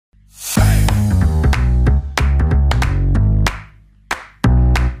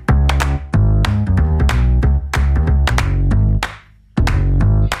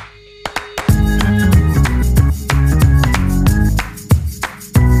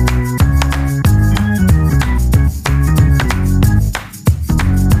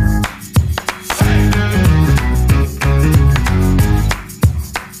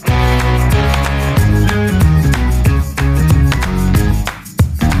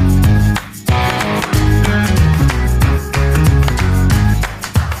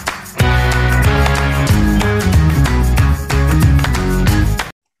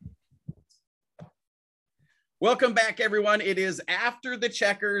Welcome back, everyone. It is After the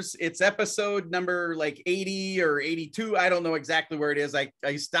Checkers. It's episode number like 80 or 82. I don't know exactly where it is. I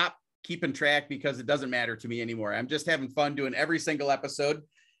stopped keeping track because it doesn't matter to me anymore. I'm just having fun doing every single episode.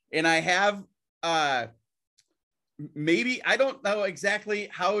 And I have maybe, I don't know exactly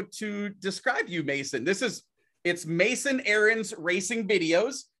how to describe you, Mason. It's Mason Aaron's Racing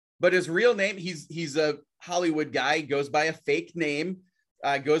Videos, but his real name, he's a Hollywood guy, goes by a fake name,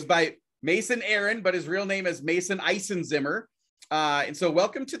 goes by Mason Aaron, but his real name is Mason Eisenzimmer. And so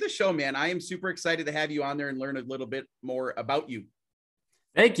welcome to the show, man. I am super excited to have you on there and learn a little bit more about you.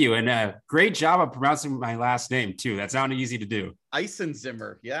 Thank you. And great job of pronouncing my last name too. That sounded easy to do.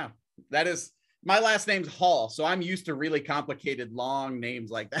 Eisenzimmer. Yeah, that is, my last name's Hall. So I'm used to really complicated, long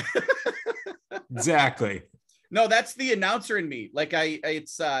names like that. Exactly. No, that's the announcer in me. Like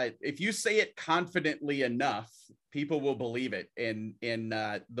if you say it confidently enough, people will believe it. And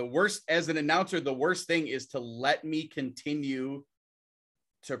the worst, as an announcer, the worst thing is to let me continue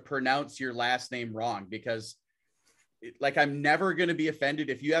to pronounce your last name wrong, because I'm never going to be offended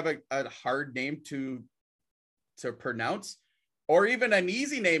if you have a hard name to pronounce, or even an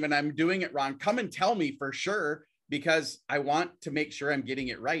easy name and I'm doing it wrong. Come and tell me for sure, because I want to make sure I'm getting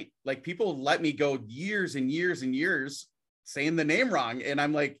it right. Like, people let me go years and years and years saying the name wrong. And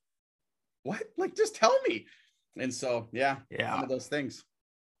I'm like, what? Like, just tell me. And so, yeah, one of those things.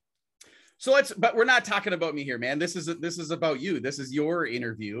 So but we're not talking about me here, man. This is about you. This is your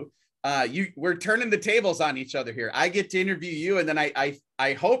interview. We're turning the tables on each other here. I get to interview you, and then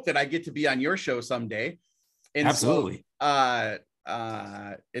I hope that I get to be on your show someday. And absolutely. So,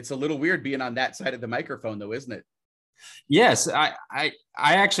 it's a little weird being on that side of the microphone, though, isn't it? Yes, I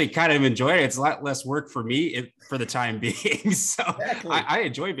actually kind of enjoy it. It's a lot less work for me for the time being. So exactly. I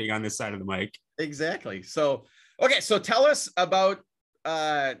enjoy being on this side of the mic. Exactly. So, okay. So tell us about,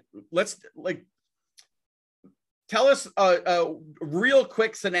 tell us a real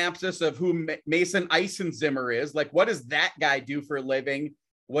quick synopsis of who Mason Eisenzimmer is. Like, what does that guy do for a living?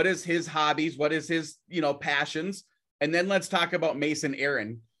 What is his hobbies? What is his, passions? And then let's talk about Mason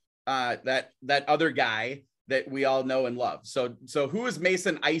Aaron, that other guy that we all know and love. So who is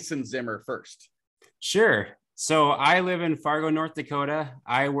Mason Eisenzimmer first? Sure. So I live in Fargo, North Dakota.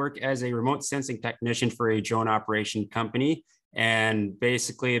 I work as a remote sensing technician for a drone operation company. And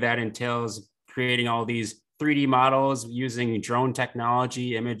basically that entails creating all these 3D models using drone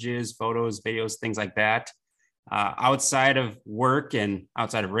technology, images, photos, videos, things like that. Outside of work and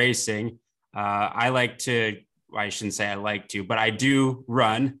outside of racing, I shouldn't say I like to, but I do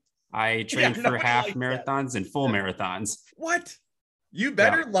run. I train for half marathons and full marathons. What? You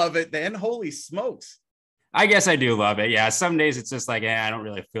better love it then. Holy smokes. I guess I do love it. Yeah. Some days it's just like, I don't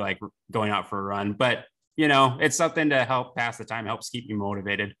really feel like going out for a run, but it's something to help pass the time, helps keep you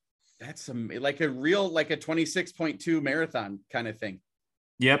motivated. That's like a 26.2 marathon kind of thing.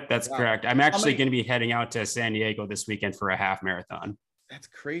 Yep, that's correct. I'm actually going to be heading out to San Diego this weekend for a half marathon. That's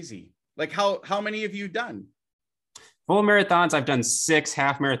crazy. Like, how many have you done? Full marathons, I've done 6.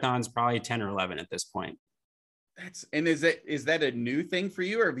 Half marathons, probably 10 or 11 at this point. Is that a new thing for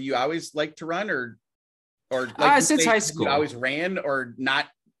you, or have you always liked to run, or since high school? You always ran, or not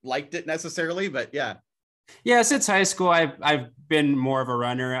liked it necessarily, but yeah. Yeah, since high school, I've been more of a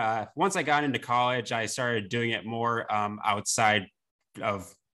runner. Once I got into college, I started doing it more outside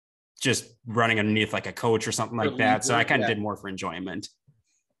of just running underneath like a coach or something like that. So I kind of did more for enjoyment.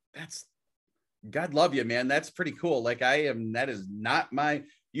 God love you, man. That's pretty cool. Like, that is not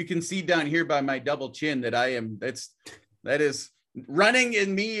you can see down here by my double chin that that is running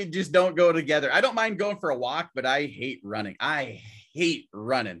and me just don't go together. I don't mind going for a walk, but I hate running.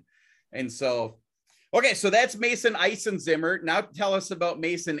 And so, okay. So that's Mason Eisenzimmer. Now tell us about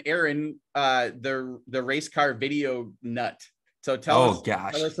Mason Aaron, the race car video nut. So tell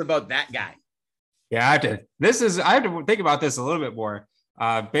us about that guy. Yeah, I have to think about this a little bit more.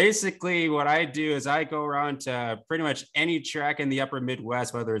 Basically what I do is I go around to pretty much any track in the upper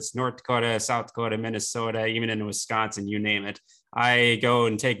Midwest, whether it's North Dakota, South Dakota, Minnesota, even in Wisconsin, you name it. I go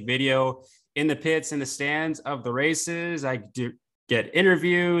and take video in the pits, in the stands of the races. I do get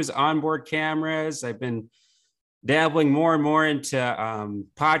interviews, onboard cameras. I've been dabbling more and more into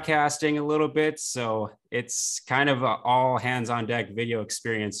podcasting a little bit. So it's kind of a all hands on deck video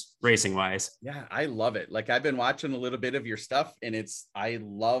experience racing wise. Yeah, I love it. Like, I've been watching a little bit of your stuff, and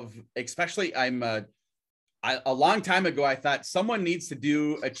especially a long time ago, I thought someone needs to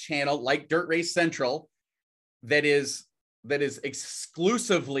do a channel like Dirt Race Central that is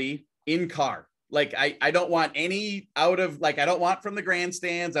exclusively in car. Like, I don't want any I don't want from the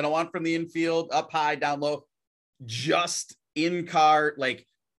grandstands. I don't want from the infield, up high, down low, just in car, like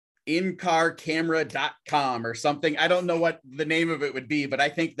incarcamera.com or something. I don't know what the name of it would be, but I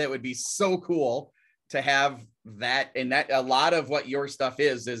think that would be so cool to have that. And that a lot of what your stuff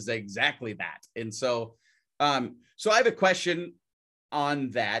is exactly that. And so, so I have a question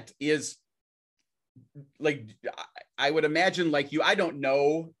on that is, like, I would imagine like you, I don't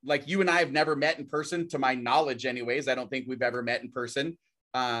know, like you and I have never met in person to my knowledge anyways. I don't think we've ever met in person.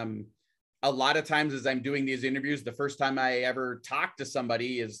 A lot of times as I'm doing these interviews, the first time I ever talk to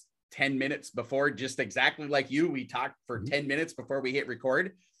somebody is 10 minutes before, just exactly like you, we talked for 10 minutes before we hit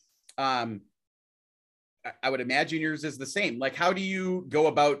record. I would imagine yours is the same. Like, how do you go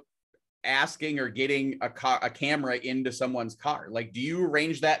about asking or getting a camera into someone's car? Like, do you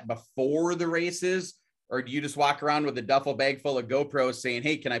arrange that before the races, or do you just walk around with a duffel bag full of GoPros saying,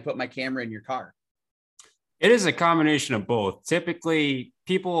 hey, can I put my camera in your car? It is a combination of both. Typically,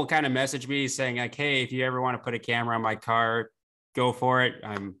 people will kind of message me saying like, hey, if you ever want to put a camera on my car, go for it.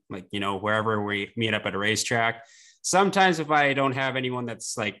 I'm like, you know, wherever we meet up at a racetrack. Sometimes if I don't have anyone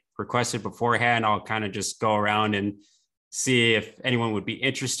that's like requested beforehand, I'll kind of just go around and see if anyone would be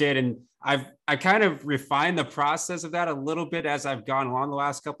interested. And I kind of refined the process of that a little bit as I've gone along the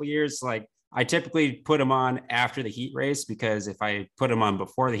last couple of years. Like, I typically put them on after the heat race, because if I put them on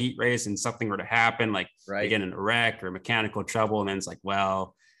before the heat race and something were to happen, like they get in a wreck or mechanical trouble, and then it's like,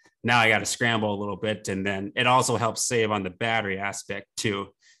 well, now I got to scramble a little bit. And then it also helps save on the battery aspect too.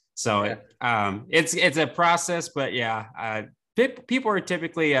 So it's a process, but yeah, people are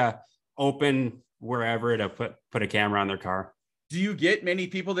typically open wherever to put a camera on their car. Do you get many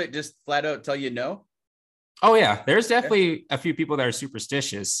people that just flat out tell you no? Oh yeah, there's definitely a few people that are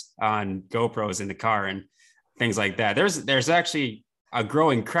superstitious on GoPros in the car and things like that. There's actually a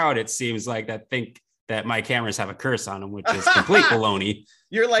growing crowd, it seems like, that think that my cameras have a curse on them, which is complete baloney.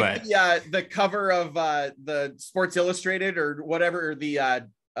 You're like the cover of the Sports Illustrated or whatever, or the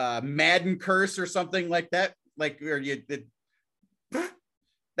Madden curse or something like that. Like, or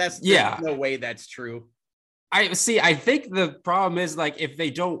there's no way that's true. I think the problem is, like, if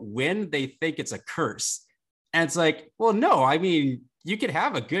they don't win, they think it's a curse. And it's like, well, no, I mean, you could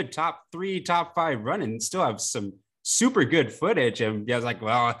have a good top 3, top 5 run and still have some super good footage. And I was like,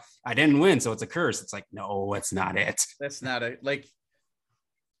 well, I didn't win, so it's a curse. It's like, no, that's not it. That's not like,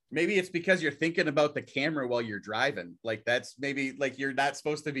 maybe it's because you're thinking about the camera while you're driving. Like, that's maybe like, you're not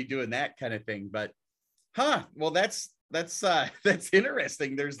supposed to be doing that kind of thing, but well, that's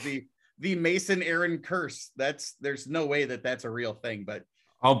interesting. There's the Mason Aaron curse. There's no way that's a real thing, but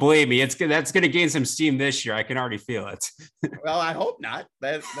oh, believe me, that's going to gain some steam this year. I can already feel it. Well, I hope not.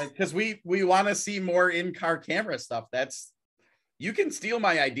 That because we want to see more in-car camera stuff. You can steal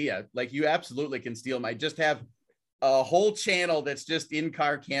my idea. Like, you absolutely can steal my. Just have a whole channel that's just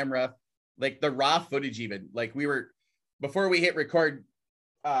in-car camera, like the raw footage. Even like before we hit record,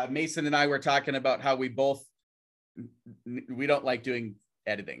 Mason and I were talking about how we don't like doing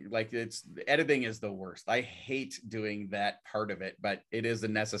editing. Like, editing is the worst. I hate doing that part of it, but it is a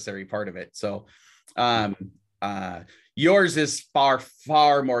necessary part of it. So yours is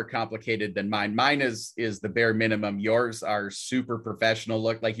far more complicated than mine. Mine is the bare minimum. Yours are super professional.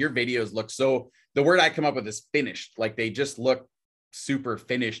 Look, like, your videos look so, the word I come up with is finished. Like, they just look super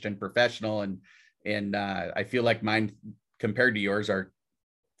finished and professional. And I feel like mine compared to yours are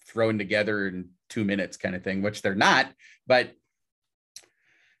thrown together in 2 minutes kind of thing, which they're not, but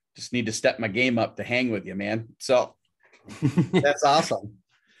just need to step my game up to hang with you, man. So that's awesome.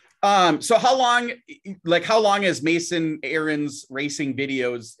 So how long has Mason Aaron's racing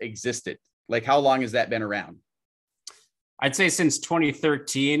videos existed? Like, how long has that been around? I'd say since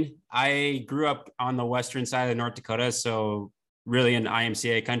 2013. I grew up on the western side of North Dakota, so really in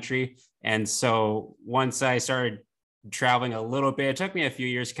IMCA country. And so once I started traveling a little bit, it took me a few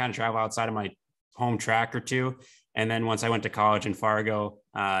years to kind of travel outside of my home track or two. And then once I went to college in Fargo,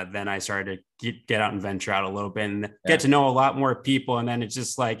 then I started to get out and venture out a little bit and get to know a lot more people. And then it's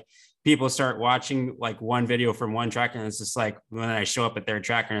just like, people start watching like one video from one track, and it's just like, when I show up at their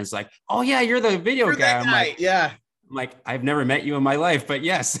track and it's like, oh yeah, you're the video guy. I'm like, yeah. I'm like, I've never met you in my life, but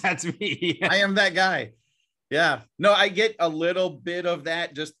yes, that's me. I am that guy. Yeah. No, I get a little bit of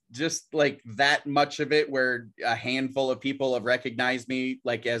that, just like that much of it, where a handful of people have recognized me,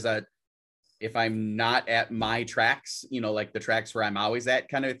 like, if I'm not at my tracks, like the tracks where I'm always at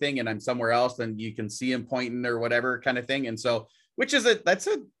kind of thing, and I'm somewhere else, then you can see him pointing or whatever kind of thing. And so,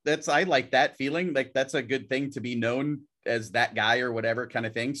 I like that feeling. Like, that's a good thing to be known as that guy or whatever kind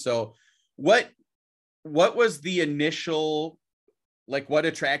of thing. So what was the initial, like, what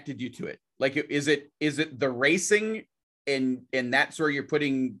attracted you to it? Like, is it the racing and that's where you're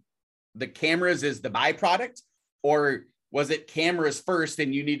putting the cameras as the byproduct, or was it cameras first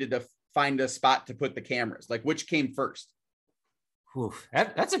and you needed to find a spot to put the cameras? Like, which came first? Oof,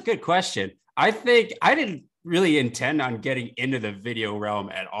 that's a good question. I think I didn't really intend on getting into the video realm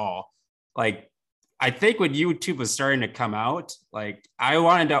at all. Like, I think when YouTube was starting to come out, like I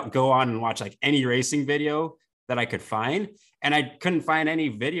wanted to go on and watch like any racing video that I could find. And I couldn't find any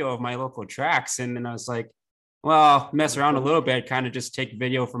video of my local tracks. And then I was like, well, mess around a little bit, kind of just take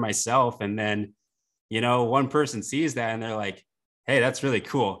video for myself. And then, one person sees that and they're like, hey, that's really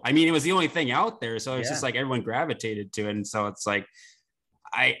cool. I mean, it was the only thing out there. So it's just like everyone gravitated to it. And so it's like,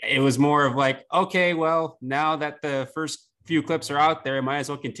 it was more of like, okay, well, now that the first few clips are out there, I might as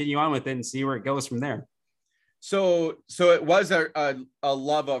well continue on with it and see where it goes from there. So it was a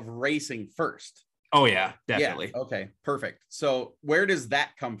love of racing first. Oh yeah, definitely. Yeah. Okay, perfect. So where does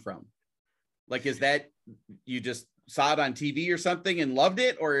that come from? Like, is that you just saw it on TV or something and loved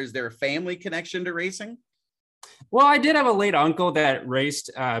it? Or is there a family connection to racing? Well, I did have a late uncle that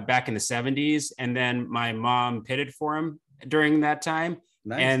raced back in the 70s. And then my mom pitted for him during that time.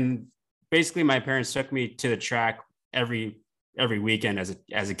 Nice. And basically my parents took me to the track every weekend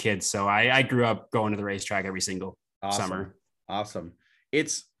as a kid. So I grew up going to the racetrack every single summer. Awesome.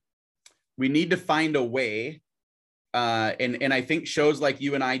 We need to find a way. And I think shows like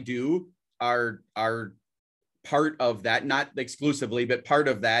you and I do are part of that, not exclusively, but part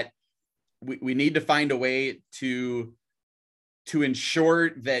of that. We need to find a way to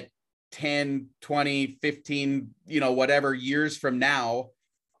ensure that 10, 20, 15, whatever years from now,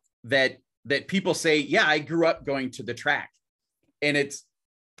 that people say, yeah, I grew up going to the track. And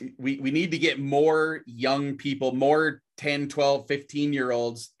we need to get more young people, more 10, 12,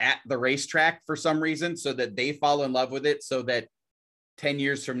 15-year-olds at the racetrack for some reason, so that they fall in love with it, so that 10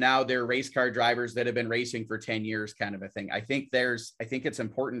 years from now, they're race car drivers that have been racing for 10 years kind of a thing. I think it's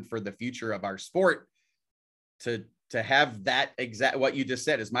important for the future of our sport to have that exact, what you just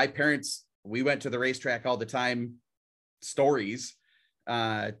said. Is my parents, we went to the racetrack all the time, stories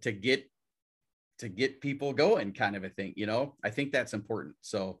to get people going kind of a thing. I think that's important.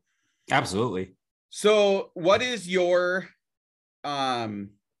 So absolutely. So what is your, I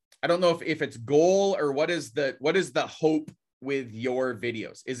don't know if it's goal, or what is the hope with your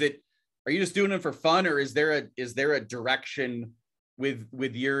videos? Are you just doing them for fun, or is there a direction with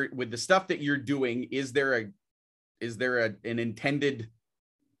the stuff that you're doing? Is there an intended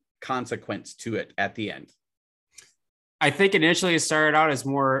consequence to it at the end? I think initially it started out as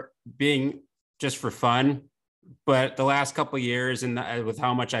more being just for fun, but the last couple of years and with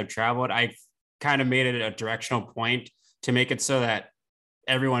how much I've traveled, I've kind of made it a directional point to make it so that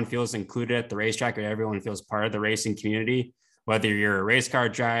everyone feels included at the racetrack, or everyone feels part of the racing community. Whether you're a race car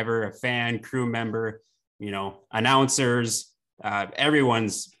driver, a fan, crew member, announcers,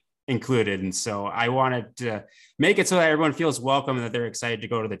 everyone's included. And so I wanted to make it so that everyone feels welcome and that they're excited to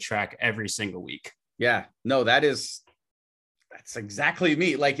go to the track every single week. Yeah, no, that's exactly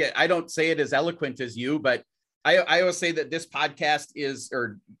me. Like, I don't say it as eloquent as you, but I always say that this podcast is,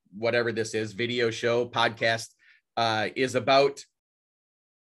 or whatever this is, video show, podcast, is about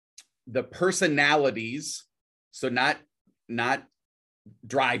the personalities. So not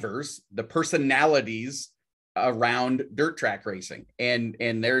drivers, the personalities around dirt track racing. And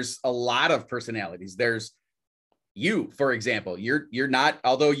there's a lot of personalities. There's you, for example. You're not,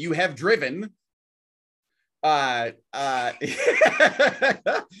 although you have driven, see,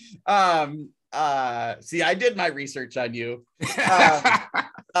 I did my research on you.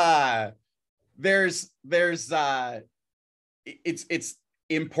 It's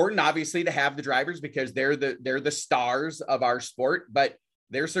important, obviously, to have the drivers because they're the stars of our sport, but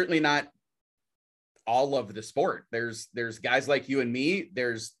they're certainly not all of the sport. There's guys like you and me.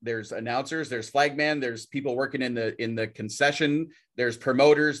 There's announcers, there's flagmen, there's people working in the concession, there's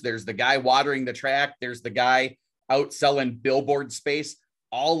promoters, there's the guy watering the track, there's the guy out selling billboard space.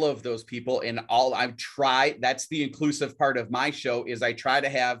 All of those people, and that's the inclusive part of my show, is I try to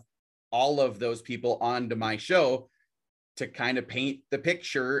have all of those people onto my show to kind of paint the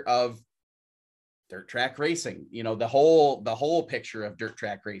picture of dirt track racing, the whole picture of dirt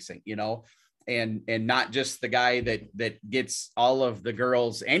track racing, and not just the guy that gets all of the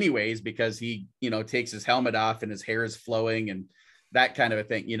girls anyways, because he, takes his helmet off and his hair is flowing and that kind of a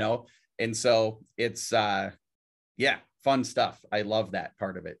thing, And so it's, fun stuff. I love that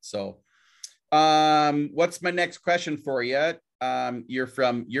part of it. So, what's my next question for you? You're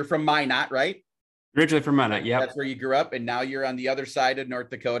from Minot, right? Originally from Minot, yeah. That's where you grew up, and now you're on the other side of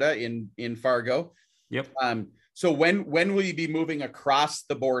North Dakota in Fargo. Yep. So when will you be moving across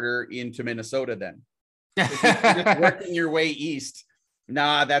the border into Minnesota then? Just working your way east.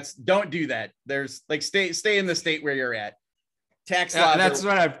 Nah, don't do that. There's stay in the state where you're at. tax laws. That's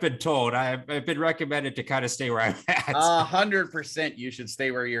what I've been told. I've been recommended to kind of stay where I'm at. 100% you should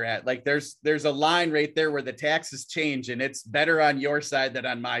stay where you're at. Like there's a line right there where the taxes change and it's better on your side than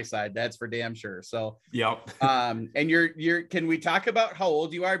on my side. That's for damn sure. So, yep. And you're, can we talk about how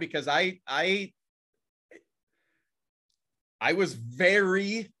old you are? Because I was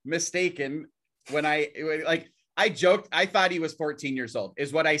very mistaken when I joked, I thought he was 14 years old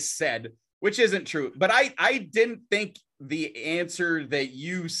is what I said, which isn't true. But I didn't think the answer that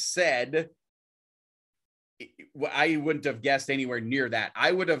you said, I wouldn't have guessed anywhere near that.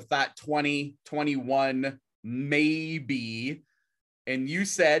 I would have thought 20, 21, maybe. And you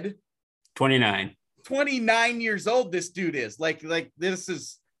said 29 years old. This dude is like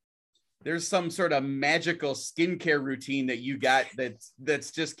there's some sort of magical skincare routine that you got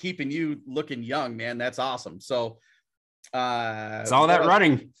that's just keeping you looking young, man. That's awesome. So it's all that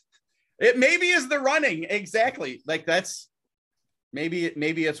running. It maybe is the running. Exactly. Like that's maybe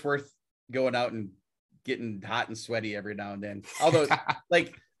it's worth going out and getting hot and sweaty every now and then. Although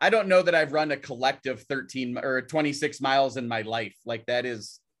like, I don't know that I've run a collective 13 or 26 miles in my life. Like I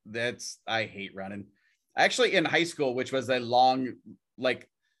hate running. Actually in high school, which was a long, like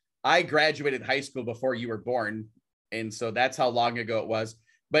I graduated high school before you were born. And so that's how long ago it was.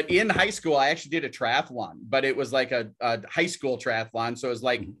 But in high school, I actually did a triathlon, but it was like a high school triathlon. So it was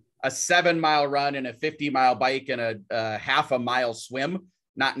like a 7-mile run and a 50-mile bike and a half a mile swim,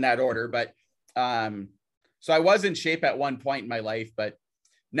 not in that order. But so I was in shape at one point in my life, but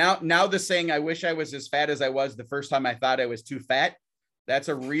now the saying, I wish I was as fat as I was the first time I thought I was too fat. That's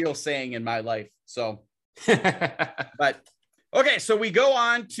a real saying in my life. So, but okay. So we go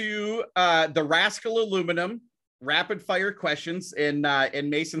on to the Rascal Aluminum rapid fire questions. And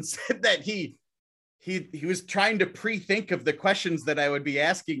Mason said that he was trying to pre-think of the questions that I would be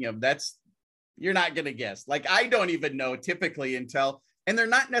asking him. You're not going to guess. Like, I don't even know typically until, and they're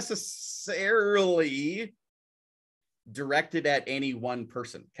not necessarily directed at any one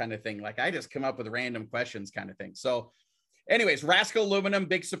person kind of thing. Like I just come up with random questions kind of thing. So anyways, Rascal Aluminum,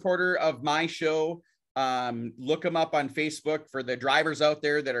 big supporter of my show. Look them up on Facebook for the drivers out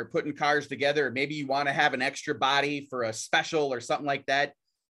there that are putting cars together. Maybe you want to have an extra body for a special or something like that.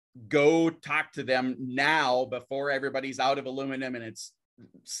 Go talk to them now before everybody's out of aluminum and it's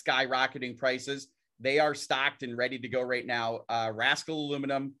skyrocketing prices. They are stocked and ready to go right now. Rascal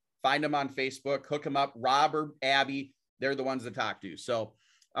Aluminum, find them on Facebook, hook them up. Rob or Abby, they're the ones to talk to. So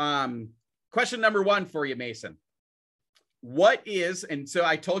question number 1 for you, Mason. What is, and so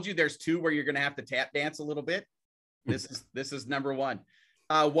I told you there's 2 where you're going to have to tap dance a little bit. This is number 1.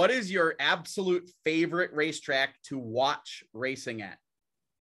 What is your absolute favorite racetrack to watch racing at?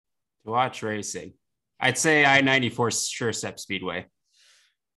 To watch racing, I'd say I-94 Sure Step Speedway.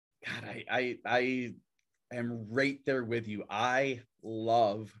 God, I am right there with you. I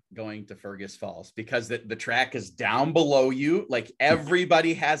love going to Fergus Falls because the track is down below you. Like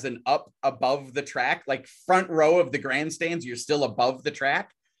everybody has an up above the track, like front row of the grandstands, you're still above the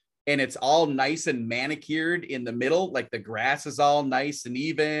track. And it's all nice and manicured in the middle. Like the grass is all nice and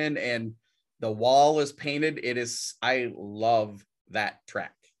even and the wall is painted. I love that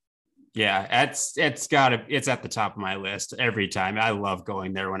track. Yeah, it's at the top of my list every time. I love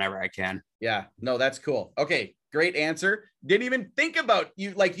going there whenever I can. Yeah, no, that's cool. Okay, great answer. Didn't even think about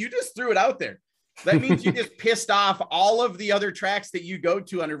you. Like you just threw it out there. That means you just pissed off all of the other tracks that you go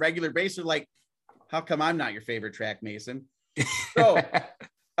to on a regular basis. Like, how come I'm not your favorite track, Mason? So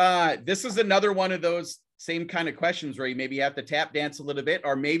this is another one of those same kind of questions where you maybe have to tap dance a little bit,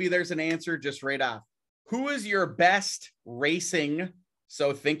 or maybe there's an answer just right off. Who is your best racing?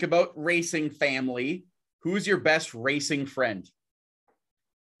 So think about racing family. Who's your best racing friend?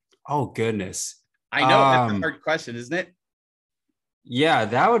 Oh, goodness. I know that's a hard question, isn't it? Yeah,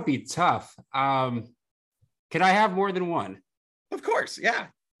 that would be tough. Can I have more than one? Of course, yeah.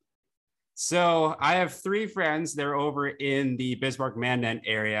 So I have 3 friends. They're over in the Bismarck Mandan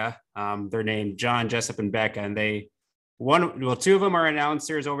area. They're named John, Jessup, and Becca, and 2 of them are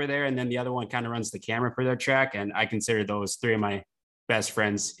announcers over there, and then the other one kind of runs the camera for their track. And I consider those 3 of my best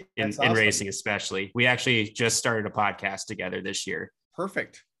friends in racing, especially. We actually just started a podcast together this year.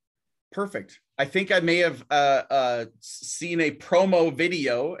 Perfect. I think I may have seen a promo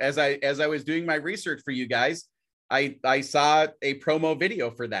video as I was doing my research for you guys. I saw a promo video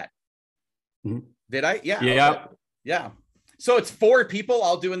for that. Mm-hmm. Did I? Yeah. Yeah. Okay. Yeah. So it's 4 people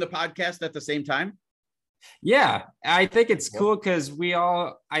all doing the podcast at the same time. Yeah, I think it's cool because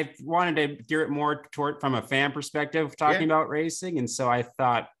I wanted to gear it more toward from a fan perspective, talking about racing. And so I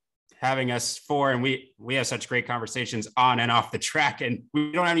thought, having us four, and we have such great conversations on and off the track, and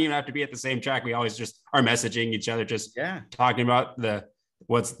we don't even have to be at the same track. We always just are messaging each other, just talking about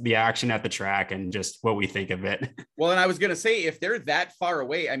what's the action at the track and just what we think of it. Well, and I was going to say, if they're that far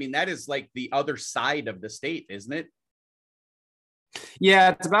away, I mean, that is like the other side of the state, isn't it? Yeah,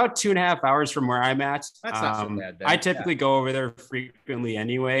 it's about 2.5 hours from where I'm at. That's not so bad then. I typically go over there frequently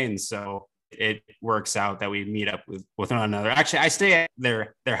anyway, and so it works out that we meet up with one another. Actually, I stay at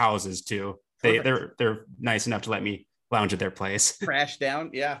their houses too. They're nice enough to let me lounge at their place. Crash down.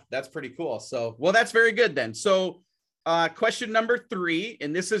 Yeah, that's pretty cool. So, well, that's very good then. So, question number 3,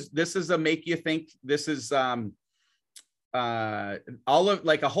 and this is a make you think. This is all of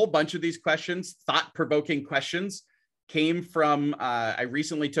like a whole bunch of these questions, thought-provoking questions, came from I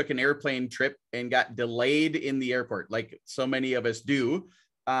recently took an airplane trip and got delayed in the airport, like so many of us do.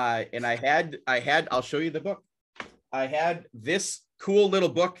 And I had, I'll show you the book. I had this cool little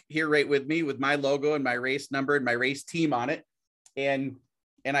book here right with me with my logo and my race number and my race team on it. And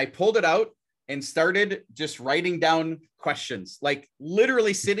I pulled it out and started just writing down questions, like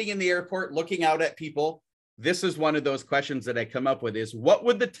literally sitting in the airport, looking out at people. This is one of those questions that I come up with is, what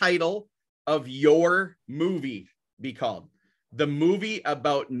would the title of your movie be called? The movie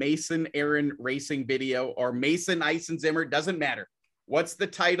about Mason Aaron racing video, or Mason Eisenzimmer, doesn't matter. What's the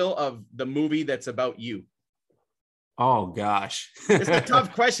title of the movie that's about you? Oh, gosh. It's a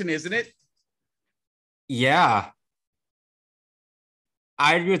tough question, isn't it? Yeah.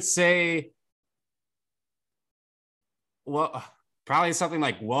 I would say, well, probably something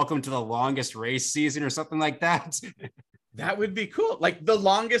like Welcome to the Longest Race Season or something like that. That would be cool. Like The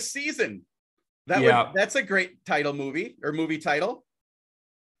Longest Season. That's a great title movie title.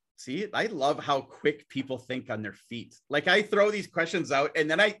 See, I love how quick people think on their feet. Like I throw these questions out and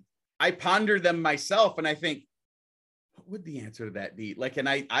then I ponder them myself and I think, what would the answer to that be? Like, and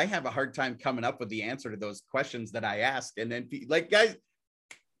I have a hard time coming up with the answer to those questions that I asked. And then like, guys,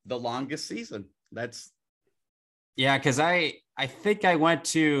 The Longest Season. Yeah. Cause I think I went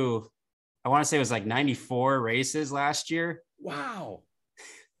to, I want to say it was like 94 races last year. Wow.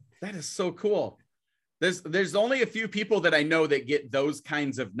 That is so cool. There's only a few people that I know that get those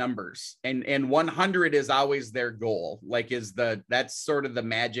kinds of numbers, and 100 is always their goal. Like that's sort of the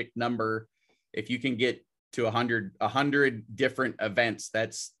magic number. If you can get to 100 different events,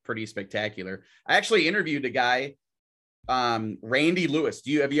 that's pretty spectacular. I actually interviewed a guy, Randy Lewis.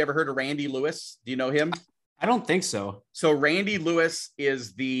 Have you ever heard of Randy Lewis? Do you know him? I don't think so. So Randy Lewis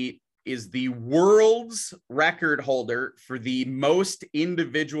is the world's record holder for the most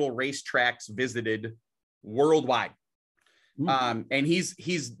individual racetracks visited worldwide. And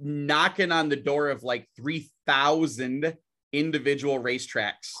he's knocking on the door of like 3,000 individual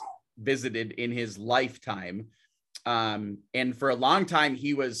racetracks visited in his lifetime. And for a long time,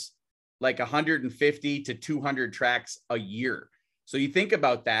 he was like 150 to 200 tracks a year. So you think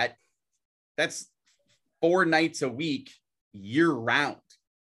about that, that's 4 nights a week, year round.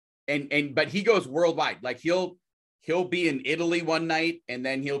 But he goes worldwide. Like he'll be in Italy one night and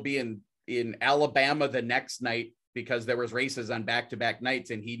then he'll be in Alabama the next night because there was races on back-to-back nights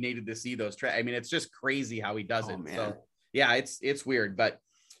and he needed to see those tracks. I mean, it's just crazy how he does it. Man. So yeah, it's weird, but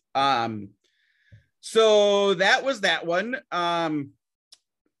so that was that one.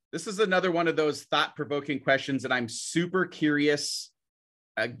 This is another one of those thought-provoking questions that I'm super curious.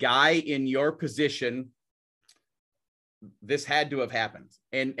 A guy in your position, this had to have happened,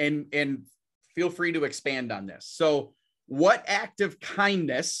 and feel free to expand on this. So what act of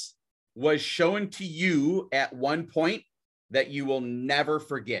kindness was shown to you at one point that you will never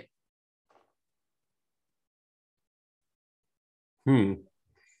forget?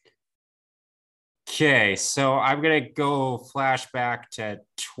 Okay, so I'm going to go flashback to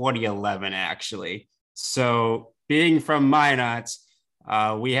 2011, actually. So being from Minot,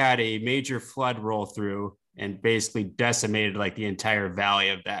 we had a major flood roll through and basically decimated like the entire valley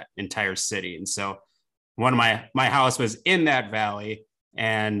of that entire city. And so one of my house was in that valley,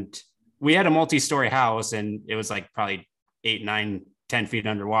 and we had a multi-story house, and it was like probably 8, 9, 10 feet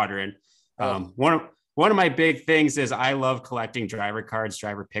underwater. And one of my big things is I love collecting driver cards,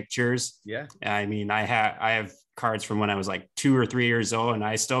 driver pictures. Yeah. I mean, I have cards from when I was like 2 or 3 years old, and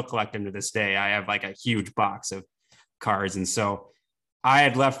I still collect them to this day. I have like a huge box of cards. And so I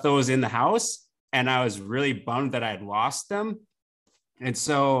had left those in the house, and I was really bummed that I had lost them. And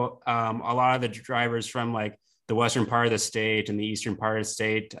so a lot of the drivers from like the western part of the state and the eastern part of the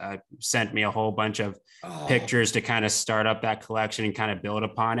state sent me a whole bunch of pictures to kind of start up that collection and kind of build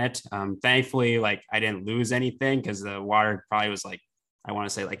upon it. Thankfully, like I didn't lose anything because the water probably was like, I want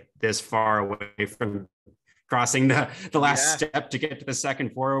to say like this far away from crossing the last Yeah. step to get to the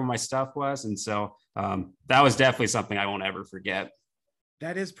second floor where my stuff was. And so that was definitely something I won't ever forget.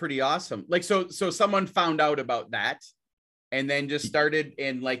 That is pretty awesome. Like, so someone found out about that and then just started,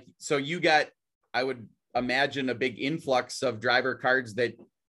 and like, so you got, I would imagine, a big influx of driver cards that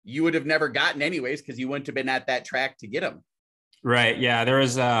you would have never gotten anyways, because you wouldn't have been at that track to get them. Right. Yeah. There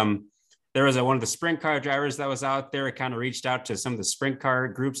was one of the sprint car drivers that was out there. It kind of reached out to some of the sprint car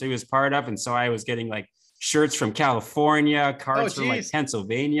groups he was part of. And so I was getting like shirts from California, cards from like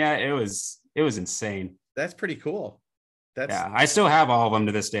Pennsylvania. It was insane. That's pretty cool. Yeah, I still have all of them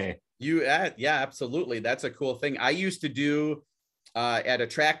to this day. Yeah, absolutely. That's a cool thing. I used to do at a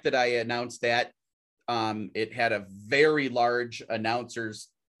track that I announced at. It had a very large announcers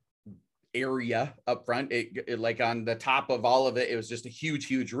area up front. It like on the top of all of it, it was just a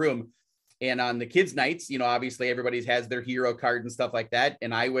huge room. And on the kids' nights, you know, obviously everybody has their hero card and stuff like that.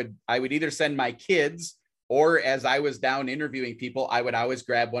 And I would either send my kids, or as I was down interviewing people, I would always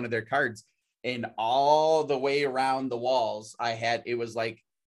grab one of their cards. And all the way around the walls, it was like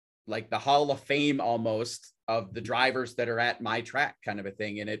the Hall of Fame almost of the drivers that are at my track, kind of a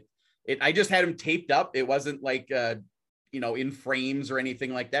thing. And I just had them taped up. It wasn't like, in frames or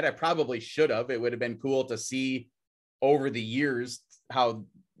anything like that. I probably should have. It would have been cool to see over the years how,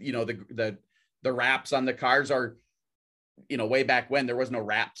 the wraps on the cars are, way back when there was no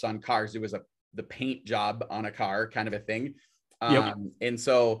wraps on cars. It was the paint job on a car, kind of a thing. Yep. And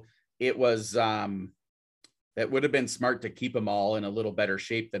so it was, that would have been smart to keep them all in a little better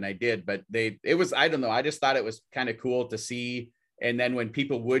shape than I did, but I don't know. I just thought it was kind of cool to see. And then when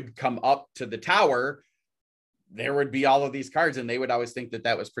people would come up to the tower, there would be all of these cards, and they would always think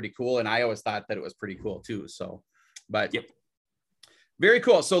that was pretty cool. And I always thought that it was pretty cool too. So, but yep. Very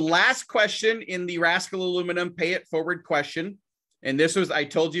cool. So last question in the Rascal Aluminum Pay It Forward question. And this was, I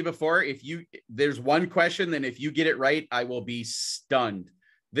told you before, there's one question, then if you get it right, I will be stunned.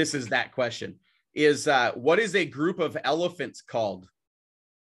 This is that question. Is what is a group of elephants called?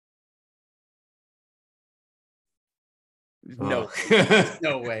 No,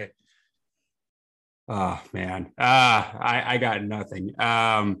 no way. Oh man. I got nothing.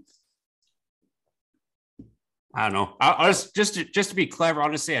 I don't know. I'll just to be clever, I'll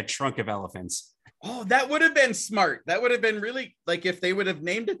just say a trunk of elephants. Oh, that would have been smart. That would have been really, like, if they would have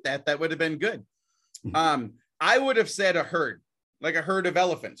named it that would have been good. I would have said a herd, like a herd of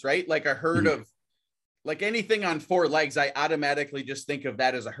elephants, right? Like a herd of, like anything on four legs, I automatically just think of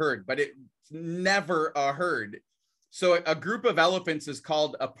that as a herd, but it's never a herd. So a group of elephants is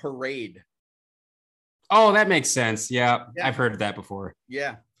called a parade. Oh, that makes sense. Yeah. I've heard of that before.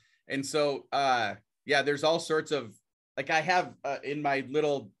 Yeah. And so, there's all sorts of, like, I have in my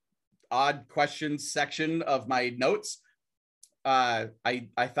little odd questions section of my notes. I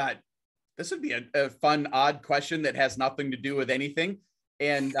thought this would be a fun, odd question that has nothing to do with anything.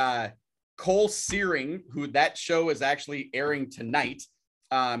 And Cole Searing, who that show is actually airing tonight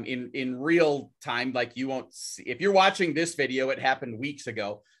in real time. Like, you won't see, if you're watching this video, it happened weeks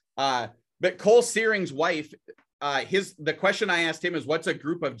ago. But Cole Searing's wife, the question I asked him is, what's a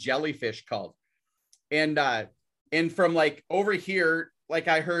group of jellyfish called? And from like over here, like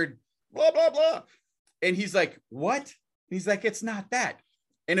I heard blah, blah, blah. And he's like, what? And he's like, it's not that.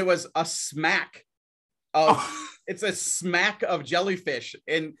 And it was a smack of, it's a smack of jellyfish.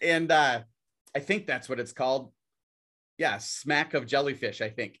 And I think that's what it's called. Yeah. Smack of jellyfish, I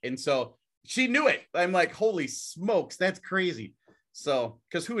think. And so she knew it. I'm like, holy smokes, that's crazy. So,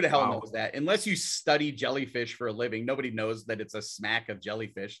 because who the hell knows that? Unless you study jellyfish for a living, nobody knows that it's a smack of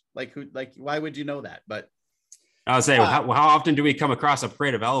jellyfish. Like, why would you know that? But I would say, how often do we come across a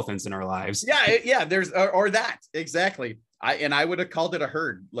parade of elephants in our lives? Yeah. There's, or that exactly. I would have called it a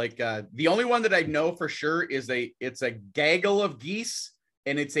herd. Like, the only one that I know for sure is it's a gaggle of geese,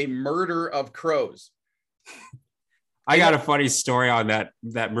 and it's a murder of crows. I got a funny story on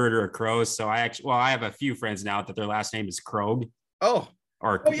that murder of crows. So I have a few friends now that their last name is Krogh.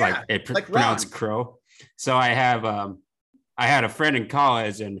 Like it pronounced Crow. So I had a friend in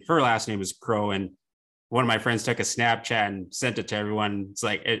college, and her last name was Crow, and one of my friends took a Snapchat and sent it to everyone. It's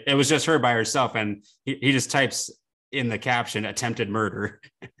like it was just her by herself, and he just types in the caption attempted murder.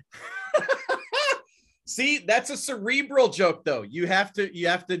 See, that's a cerebral joke though. You have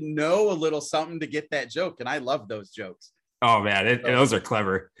to know a little something to get that joke, and I love those jokes. Oh man, those are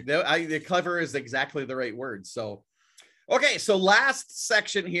clever. The clever is exactly the right word. So okay, so last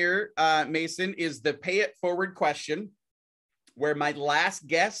section here, Mason, is the Pay It Forward question, where my last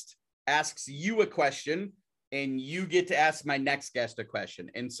guest asks you a question, and you get to ask my next guest a question.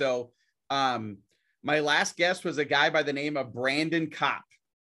 And so my last guest was a guy by the name of Brandon Kopp,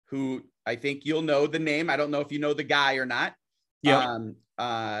 who I think you'll know the name. I don't know if you know the guy or not. Yeah.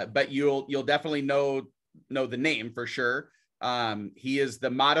 But you'll definitely know the name for sure. He is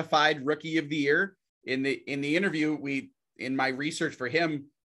the modified rookie of the year. In the interview, in my research for him,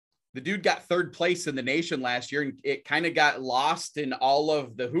 the dude got third place in the nation last year, and it kind of got lost in all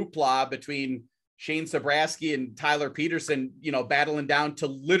of the hoopla between Shane Sabraski and Tyler Peterson, battling down to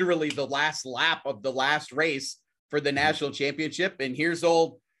literally the last lap of the last race for the national championship. And here's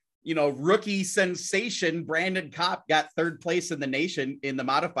old, rookie sensation Brandon Kopp got third place in the nation in the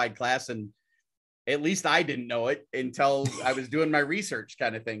modified class. And at least I didn't know it until I was doing my research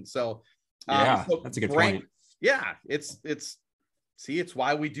kind of thing. So, that's a good point. Yeah. It's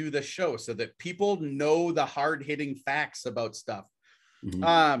why we do this show, so that people know the hard hitting facts about stuff.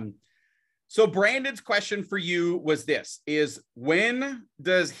 Mm-hmm. So Brandon's question for you was this: when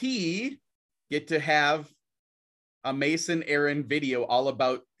does he get to have a Mason Aaron video all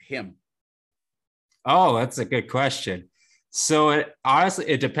about him? Oh, that's a good question. So honestly,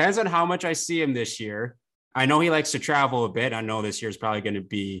 it depends on how much I see him this year. I know he likes to travel a bit. I know this year is probably going to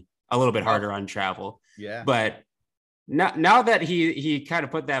be a little bit harder on travel. Yeah. But now that he kind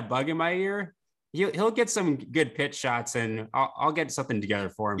of put that bug in my ear, he'll get some good pitch shots, and I'll get something together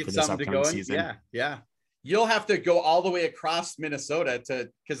for him for this upcoming season. Yeah. You'll have to go all the way across Minnesota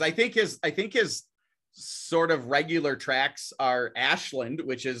because I think his sort of regular tracks are Ashland,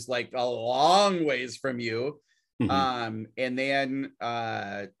 which is like a long ways from you. Mm-hmm. And then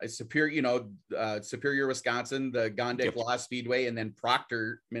Superior, Wisconsin, the Gondik Law Speedway, and then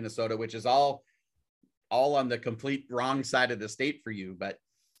Proctor, Minnesota, which is all on the complete wrong side of the state for you. But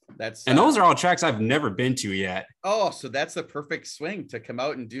those are all tracks I've never been to yet. Oh, so that's a perfect swing to come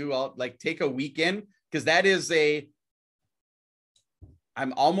out and do take a weekend, because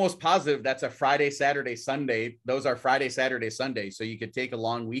I'm almost positive that's a Friday, Saturday, Sunday. Those are Friday, Saturday, Sunday. So you could take a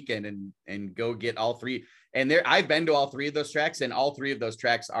long weekend and go get all three. And I've been to all three of those tracks, and all three of those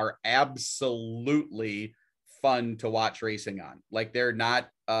tracks are absolutely fun to watch racing on. Like, they're not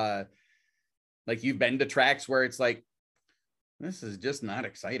like, you've been to tracks where it's like, this is just not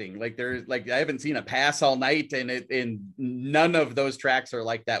exciting. Like, there's like, I haven't seen a pass all night, and none of those tracks are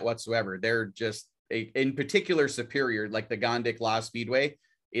like that whatsoever. They're just in particular Superior, like the Gondik Law Speedway,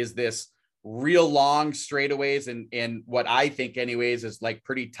 is this real long straightaways and what I think anyways is like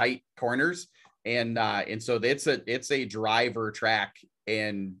pretty tight corners. And so it's a driver track,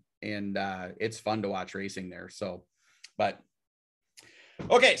 and it's fun to watch racing there. So, but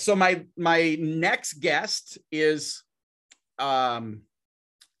okay. So my next guest is a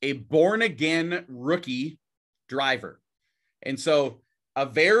born again rookie driver. And so a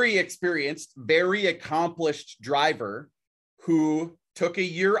very experienced, very accomplished driver who took a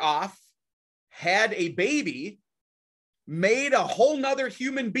year off, had a baby, made a whole nother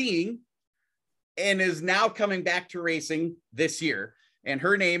human being, and is now coming back to racing this year. And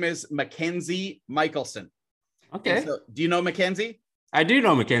her name is Mackenzie Michelson. Okay. So, do you know Mackenzie? I do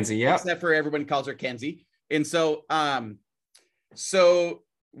know Mackenzie. Yeah. Except for everyone calls her Kenzie. And so, so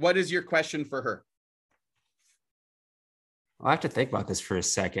what is your question for her? I'll have to think about this for a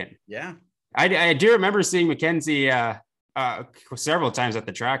second. Yeah. I do remember seeing Mackenzie several times at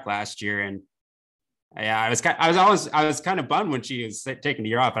the track last year, and yeah, I was kind of bummed when she was taking the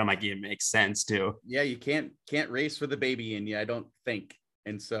year off. And I'm like, yeah, it makes sense too. Yeah, you can't race with a baby in you, I don't think,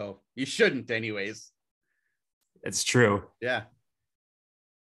 and so you shouldn't, anyways. It's true. Yeah.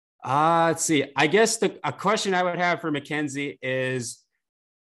 Let's see. I guess a question I would have for Mackenzie is,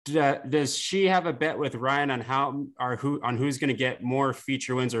 does she have a bet with Ryan on who's going to get more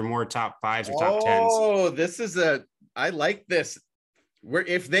feature wins or more top fives or top tens? Oh, I like this.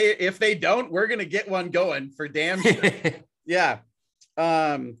 If they don't, we're gonna get one going for damn sure. Yeah.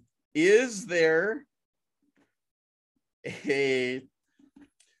 Is there we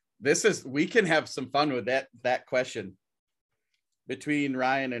can have some fun with that question between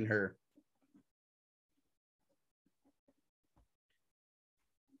Ryan and her.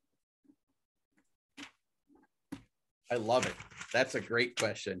 I love it. That's a great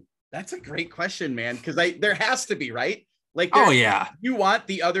question. That's a great question, man. Because there has to be, right? Like, oh yeah, you want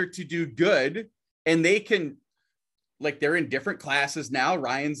the other to do good, and they can, like, they're in different classes now.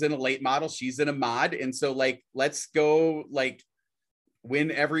 Ryan's in a late model, she's in a mod, and so like, let's go like win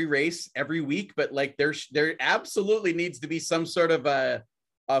every race every week. But like, there absolutely needs to be some sort of a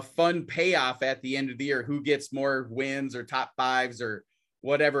fun payoff at the end of the year. Who gets more wins or top fives or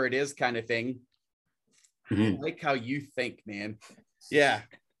whatever it is, kind of thing. Mm-hmm. I like how you think, man. Yeah.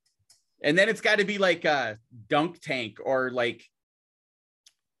 And then it's got to be like a dunk tank or like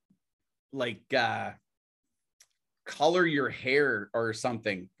color your hair or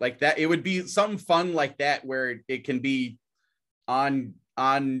something like that. It would be something fun like that, where it can be on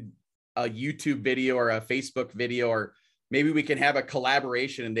a YouTube video or a Facebook video, or maybe we can have a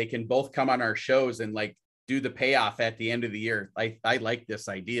collaboration and they can both come on our shows and like do the payoff at the end of the year. I like this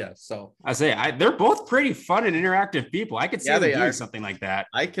idea. So they're both pretty fun and interactive people. I could see them doing something like that.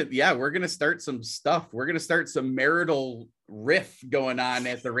 We're going to start some stuff. We're going to start some marital riff going on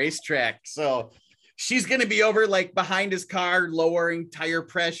at the racetrack. So she's going to be over like behind his car, lowering tire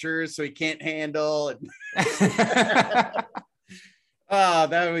pressure so he can't handle. Oh,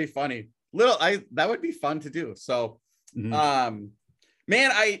 that would be funny. That would be fun to do. So, man,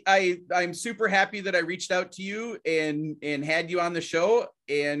 I'm super happy that I reached out to you and had you on the show.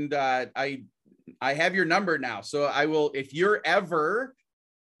 And I have your number now. So I will, if you're ever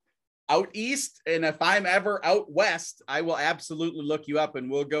out east and if I'm ever out west, I will absolutely look you up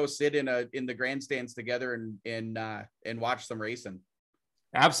and we'll go sit in the grandstands together and watch some racing.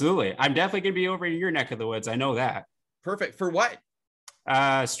 Absolutely. I'm definitely going to be over in your neck of the woods. I know that. Perfect. For what?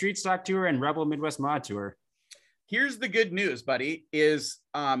 Street Stock Tour and Rebel Midwest Mod Tour. Here's the good news, buddy, is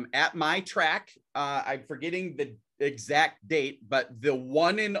at my track, I'm forgetting the exact date, but the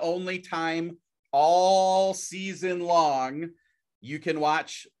one and only time all season long, you can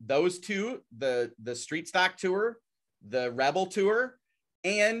watch those two, the Street Stock Tour, the Rebel Tour,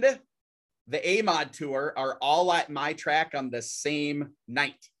 and the A-Mod Tour are all at my track on the same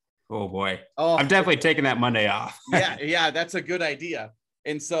night. Oh boy. Oh, I'm definitely taking that Monday off. yeah, that's a good idea.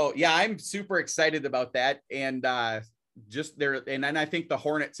 And so, yeah, I'm super excited about that. And just there, and then I think the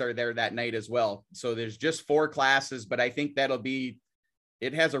Hornets are there that night as well. So there's just 4 classes, but I think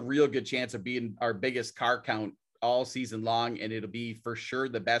it has a real good chance of being our biggest car count all season long. And it'll be for sure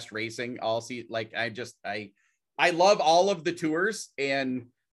the best racing all season. Like I love all of the tours, and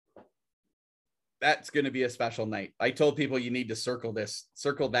that's going to be a special night. I told people you need to circle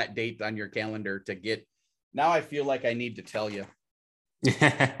that date on your calendar to get. Now I feel like I need to tell you.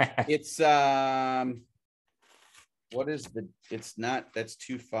 It's that's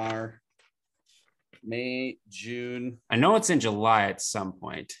too far. May, June. I know it's in July at some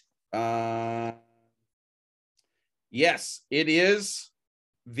point. Yes, it is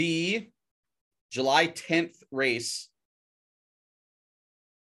the July 10th race.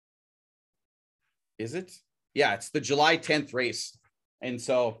 Is it? Yeah, it's the July 10th race. And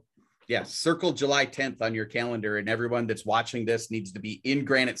so, yeah, circle July 10th on your calendar, and everyone that's watching this needs to be in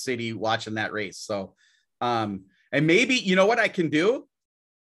Granite City watching that race. So, and maybe, you know what I can do?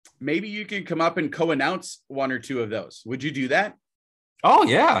 Maybe you can come up and co-announce 1 or 2 of those. Would you do that? Oh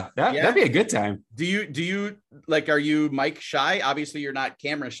yeah, that'd be a good time. Do you like, are you mic shy? Obviously you're not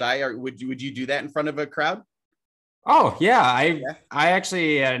camera shy. Or would you do that in front of a crowd? Oh yeah, I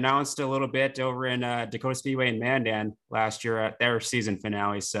actually announced a little bit over in Dakota Speedway in Mandan last year at their season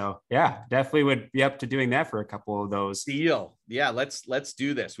finale. So yeah, definitely would be up to doing that for a couple of those. Deal. Yeah, let's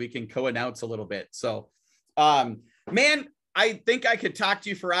do this. We can co-announce a little bit. So, man, I think I could talk to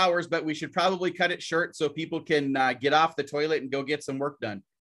you for hours, but we should probably cut it short so people can get off the toilet and go get some work done.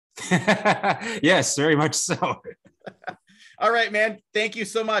 Yes, very much so. All right, man. Thank you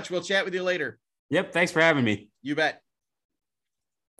so much. We'll chat with you later. Yep. Thanks for having me. You bet.